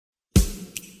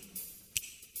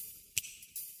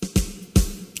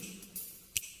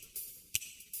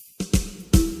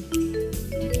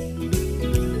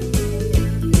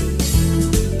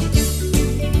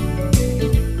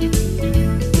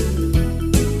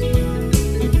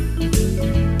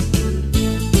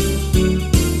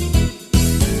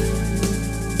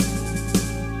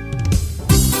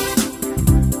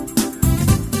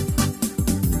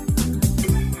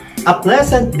A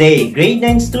pleasant day, grade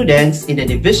 9 students in the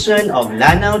division of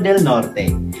Lanao del Norte,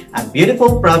 a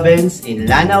beautiful province in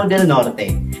Lanao del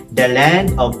Norte, the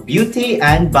land of beauty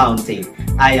and bounty.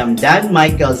 I am Dan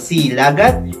Michael C.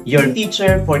 Lagat, your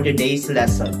teacher for today's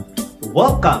lesson.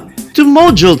 Welcome to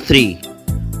Module 3,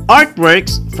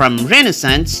 Artworks from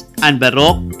Renaissance and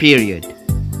Baroque period.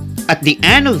 At the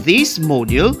end of this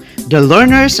module, the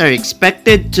learners are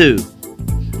expected to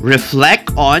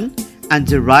reflect on and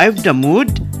derive the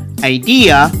mood,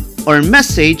 idea, or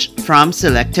message from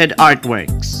selected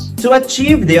artworks. To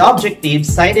achieve the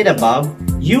objectives cited above,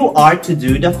 you are to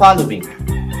do the following.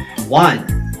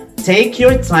 1. Take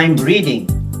your time reading,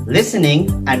 listening,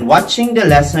 and watching the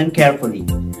lesson carefully.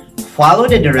 Follow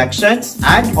the directions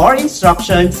and/or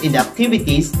instructions in the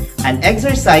activities and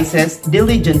exercises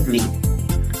diligently,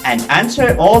 and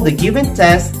answer all the given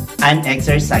tests and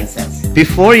exercises.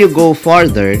 Before you go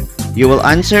further, you will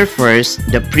answer first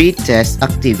the pre-test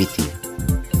activity.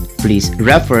 Please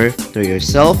refer to your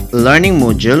self-learning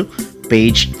module,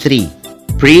 page 3.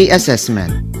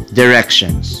 Pre-assessment.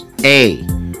 Directions. A.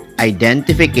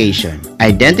 Identification.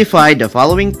 Identify the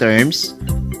following terms,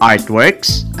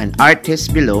 artworks, and artists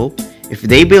below if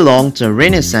they belong to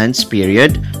Renaissance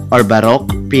period or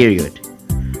Baroque period.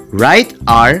 Write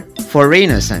R for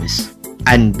Renaissance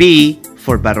and B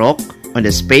for Baroque on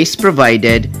the space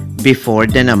provided before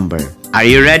the number. Are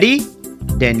you ready?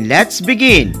 Then let's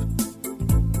begin.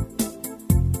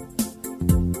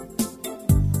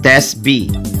 Test B.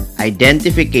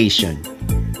 Identification.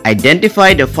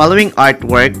 Identify the following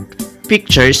artwork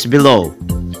pictures below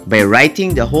by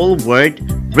writing the whole word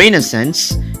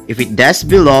Renaissance if it does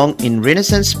belong in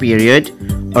Renaissance period,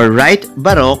 or write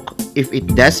Baroque if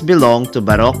it does belong to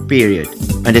Baroque period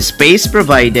on the space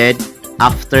provided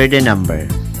after the number.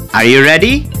 Are you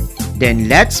ready? Then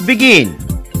let's begin!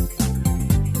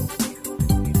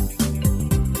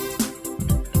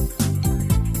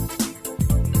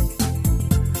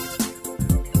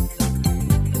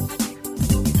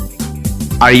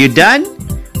 Are you done?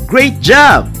 Great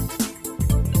job!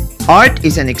 Art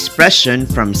is an expression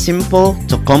from simple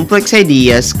to complex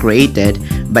ideas created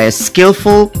by a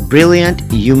skillful, brilliant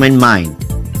human mind.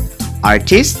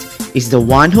 Artist is the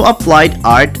one who applied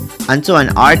art onto an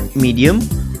art medium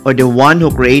or the one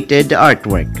who created the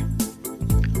artwork.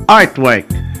 Artwork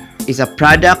is a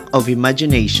product of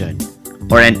imagination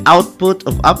or an output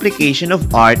of application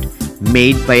of art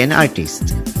made by an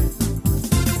artist.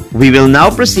 We will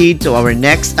now proceed to our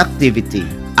next activity.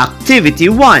 Activity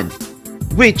 1.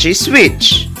 Which is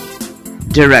which?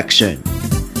 Direction.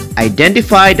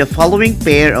 Identify the following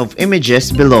pair of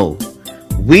images below.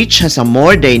 Which has a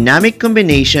more dynamic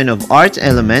combination of art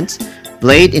elements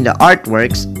played in the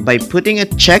artworks by putting a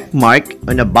check mark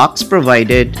on a box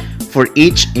provided for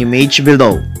each image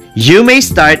below. You may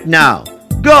start now.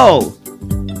 Go!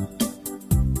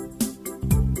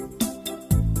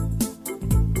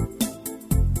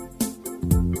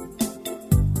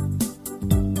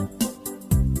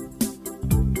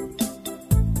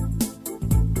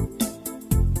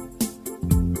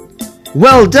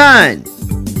 Well done!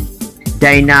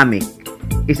 Dynamic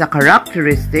is a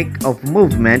characteristic of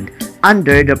movement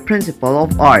under the principle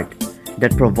of art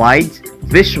that provides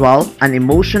visual and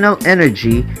emotional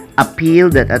energy appeal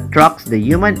that attracts the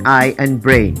human eye and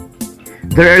brain.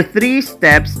 There are 3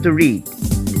 steps to read,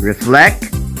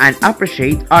 reflect, and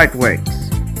appreciate artworks.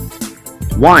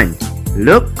 1.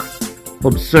 Look,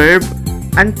 observe,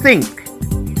 and think.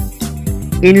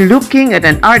 In looking at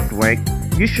an artwork,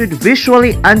 you should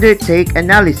visually undertake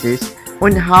analysis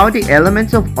on how the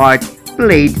elements of art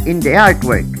played in the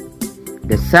artwork.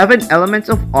 The 7 elements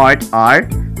of art are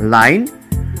line,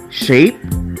 shape,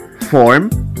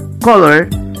 form, color,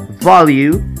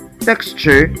 value,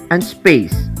 texture, and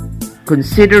space,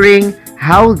 considering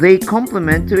how they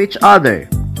complement to each other.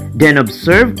 Then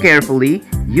observe carefully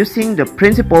using the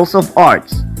principles of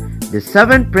arts. The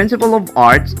 7 principles of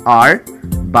arts are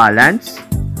balance,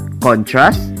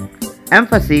 contrast,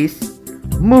 emphasis,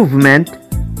 movement,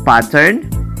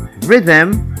 pattern,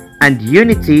 rhythm, and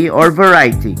unity or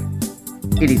variety.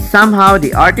 It is somehow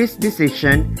the artist's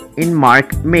decision in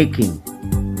mark making.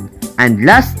 And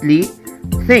lastly,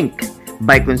 think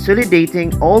by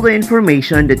consolidating all the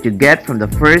information that you get from the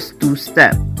first 2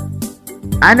 steps.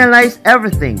 Analyze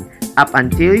everything up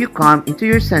until you come into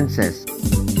your senses.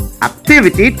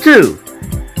 Activity 2.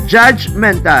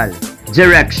 Judgmental.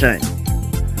 Direction.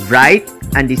 Write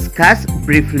and discuss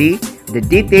briefly the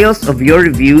details of your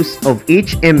reviews of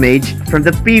each image from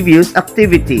the previous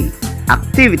activity.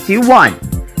 Activity 1.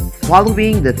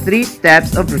 Following the 3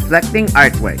 steps of reflecting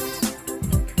artworks.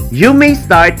 You may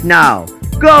start now.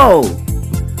 Go!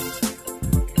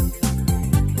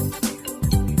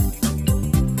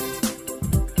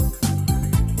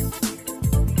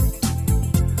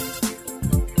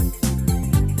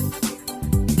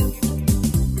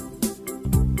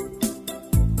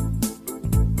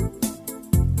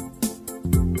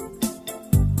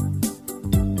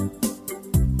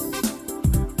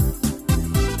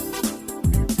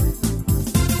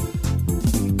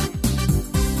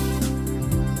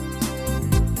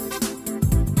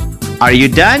 Are you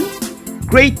done?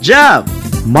 Great job!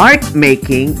 Mark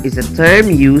making is a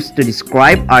term used to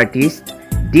describe artist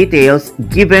details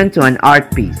given to an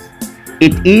art piece.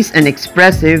 It is an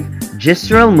expressive,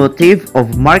 gestural motive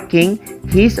of marking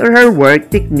his or her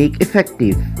work technique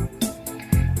effective.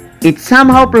 It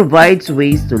somehow provides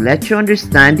ways to let you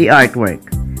understand the artwork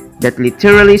that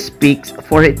literally speaks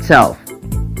for itself,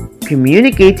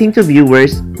 communicating to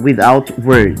viewers without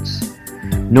words.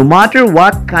 No matter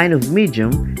what kind of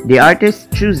medium the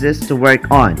artist chooses to work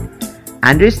on,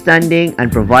 understanding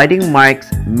and providing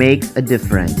marks makes a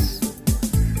difference.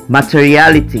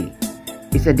 Materiality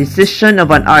is a decision of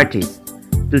an artist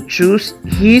to choose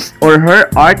his or her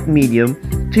art medium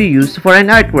to use for an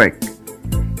artwork.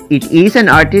 It is an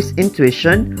artist's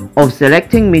intuition of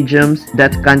selecting mediums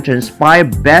that can transpire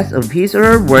best of his or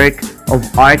her work of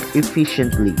art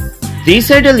efficiently.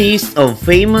 These are the list of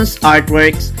famous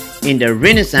artworks in the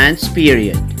Renaissance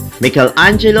period.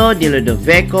 Michelangelo di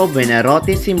Lodovico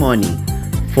Buonarroti Simoni,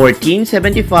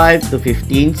 1475 to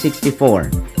 1564.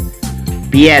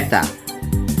 Pieta,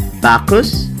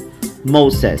 Bacchus,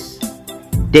 Moses,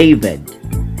 David,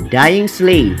 Dying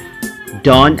Slave,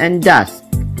 Dawn and Dusk,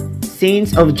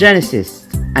 Scenes of Genesis,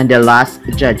 and the Last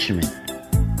Judgment.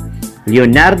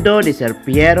 Leonardo di Ser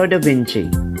Piero da Vinci,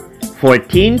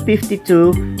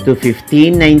 1452 to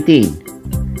 1519.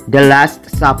 The Last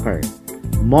Supper,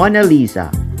 Mona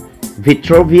Lisa,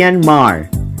 Vitruvian Mare,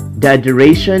 The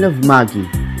Adoration of Magi,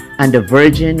 and the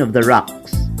Virgin of the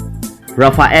Rocks.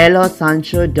 Raffaello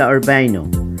Sancho da Urbino,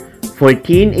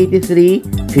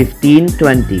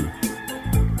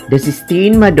 1483-1520. The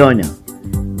Sistine Madonna,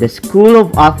 The School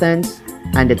of Athens,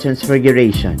 and the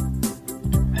Transfiguration.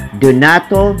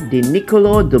 Donato di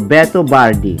Niccolo Dubeto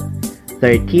Bardi,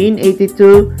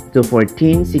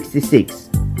 1382-1466.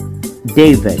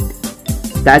 David,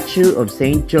 Statue of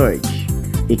St. George,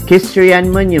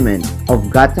 Equestrian Monument of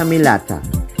Gattamelata,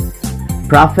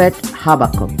 Prophet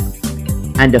Habakkuk,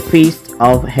 and the Feast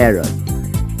of Herod.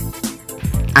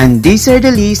 And these are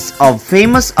the list of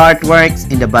famous artworks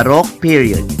in the Baroque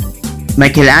period.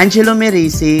 Michelangelo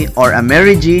Merisi or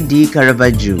Amerigo di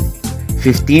Caravaggio,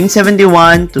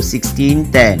 1571 to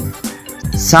 1610.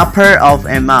 Supper of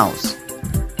Emmaus,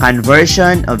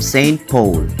 Conversion of St.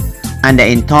 Paul, and the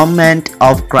Entombment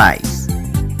of Christ.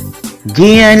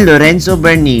 Gian Lorenzo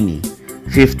Bernini,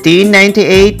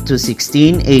 1598 to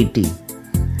 1680.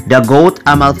 The Goat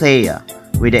Amalthea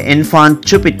with the infant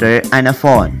Jupiter and a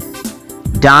fawn.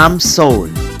 Damned Soul,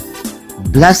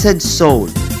 Blessed Soul,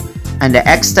 and the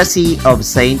Ecstasy of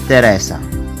Saint Teresa.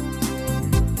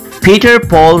 Peter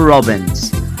Paul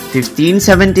Rubens,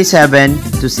 1577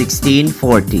 to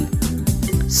 1640.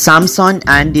 Samson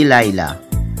and Delilah,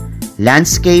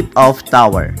 Landscape of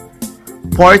Tower,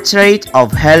 Portrait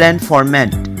of Helen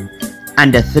Forment,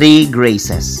 and the Three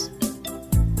Graces.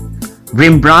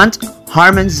 Rembrandt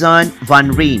Harmenson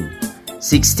van Rijn,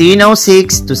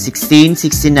 1606 to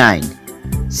 1669.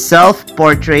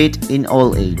 Self-Portrait in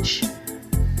Old Age.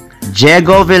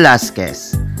 Diego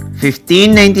Velázquez,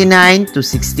 1599 to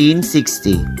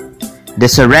 1660. The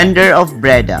Surrender of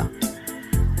Breda,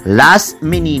 Las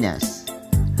Meninas,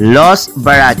 Los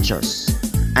Barachos,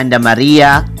 and the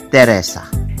Maria Teresa.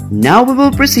 Now we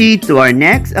will proceed to our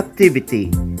next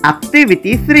activity.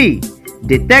 Activity 3.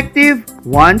 Detective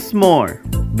once more.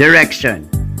 Direction.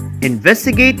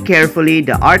 Investigate carefully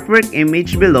the artwork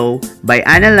image below by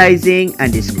analyzing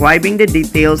and describing the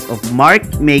details of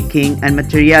mark making and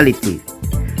materiality.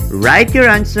 Write your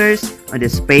answers on the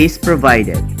space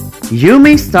provided. You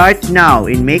may start now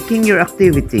in making your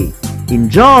activity.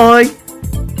 Enjoy!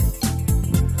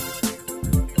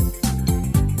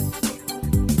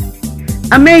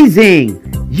 Amazing!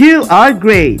 You are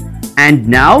great! And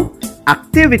now,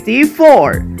 Activity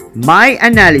 4. My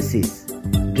Analysis.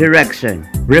 Direction.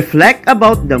 Reflect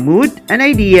about the mood and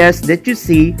ideas that you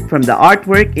see from the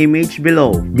artwork image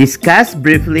below. Discuss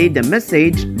briefly the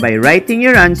message by writing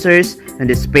your answers on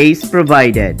the space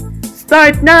provided.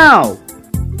 Start now!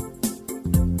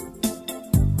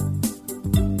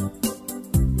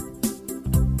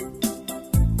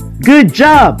 Good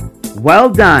job! Well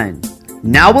done!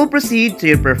 Now we'll proceed to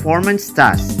your performance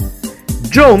task.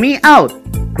 Draw me out!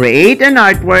 Create an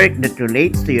artwork that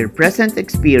relates to your present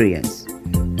experience.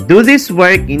 Do this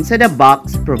work inside a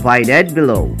box provided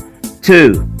below.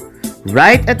 2.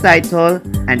 Write a title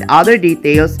and other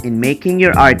details in making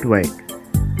your artwork.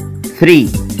 3.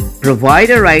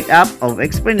 Provide a write-up of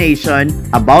explanation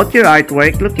about your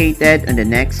artwork located on the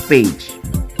next page.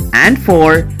 And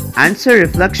 4. Answer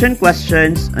reflection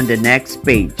questions on the next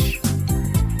page.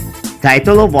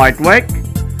 Title of artwork,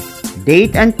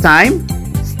 date and time,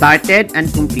 started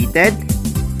and completed,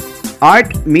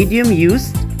 art medium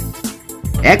used,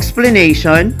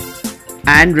 explanation,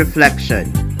 and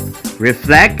reflection.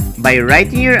 Reflect by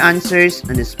writing your answers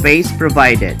on the space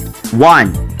provided.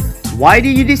 1. Why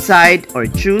did you decide or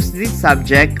choose this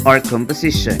subject or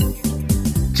composition?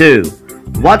 2.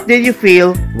 What did you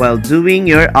feel while doing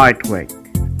your artwork?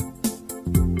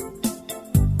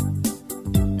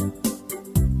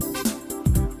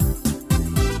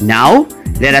 Now,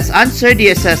 let us answer the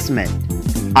assessment.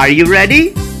 Are you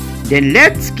ready? Then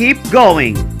let's keep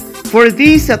going. For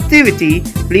this activity,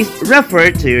 please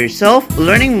refer to your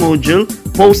self-learning module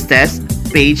post-test,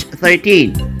 page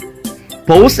 13.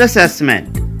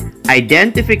 Post-assessment.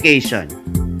 Identification.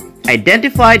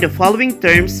 Identify the following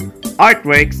terms,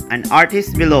 artworks, and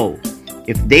artists below,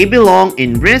 if they belong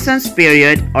in Renaissance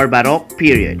period or Baroque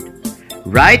period.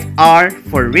 Write R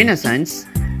for Renaissance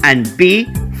and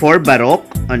B for Baroque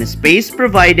on a space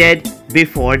provided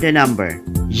before the number.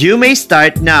 You may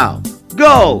start now.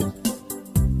 Go!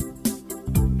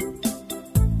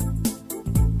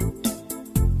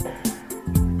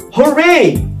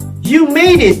 Hooray! You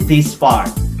made it this far.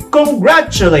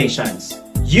 Congratulations!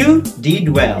 You did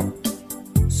well.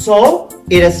 So,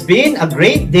 it has been a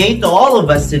great day to all of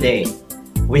us today.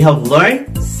 We have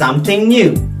learned something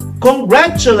new.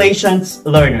 Congratulations,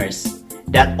 learners!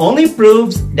 That only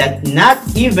proves that not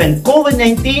even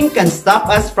COVID-19 can stop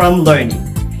us from learning.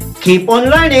 Keep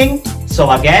on learning!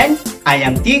 So again, I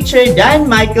am Teacher Dan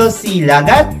Michael C.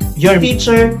 Lagat, your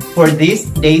teacher for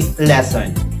this day's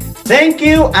lesson. Thank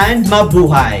you and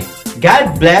mabuhay!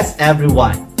 God bless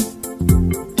everyone!